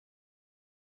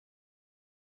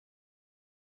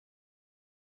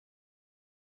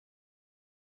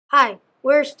Hi,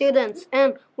 we're students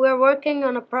and we're working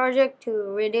on a project to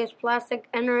reduce plastic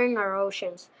entering our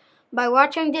oceans. By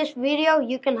watching this video,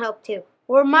 you can help too.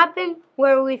 We're mapping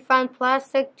where we find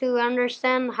plastic to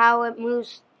understand how it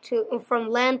moves from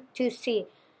land to sea.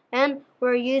 And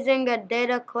we're using a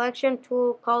data collection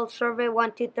tool called Survey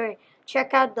 123.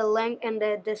 Check out the link in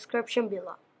the description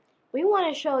below. We want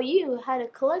to show you how to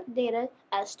collect data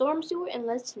at storm sewer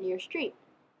inlets near your street.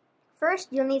 First,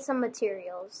 you'll need some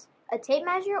materials. A tape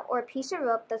measure or a piece of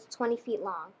rope that's 20 feet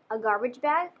long, a garbage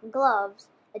bag, gloves,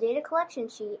 a data collection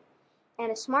sheet,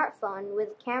 and a smartphone with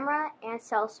a camera and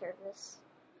cell service.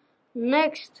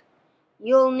 Next,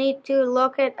 you'll need to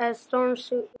locate a storm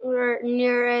sewer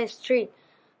near a street.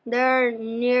 They're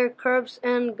near curbs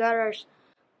and gutters.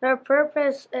 Their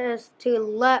purpose is to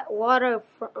let water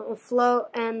flow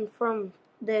in from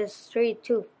the street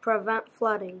to prevent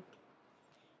flooding.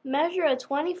 Measure a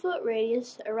 20-foot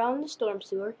radius around the storm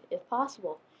sewer if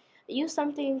possible. Use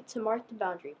something to mark the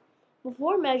boundary.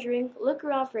 Before measuring, look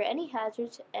around for any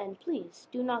hazards and please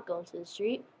do not go into the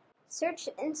street. Search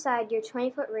inside your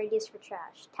 20-foot radius for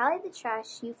trash. Tally the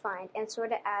trash you find and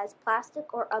sort it as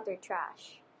plastic or other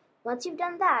trash. Once you've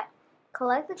done that,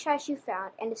 collect the trash you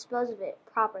found and dispose of it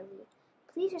properly.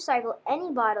 Please recycle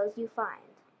any bottles you find.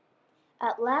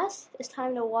 At last, it's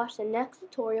time to watch the next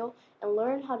tutorial and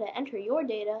learn how to enter your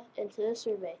data into the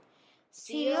survey.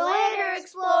 See you later,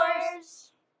 explorers!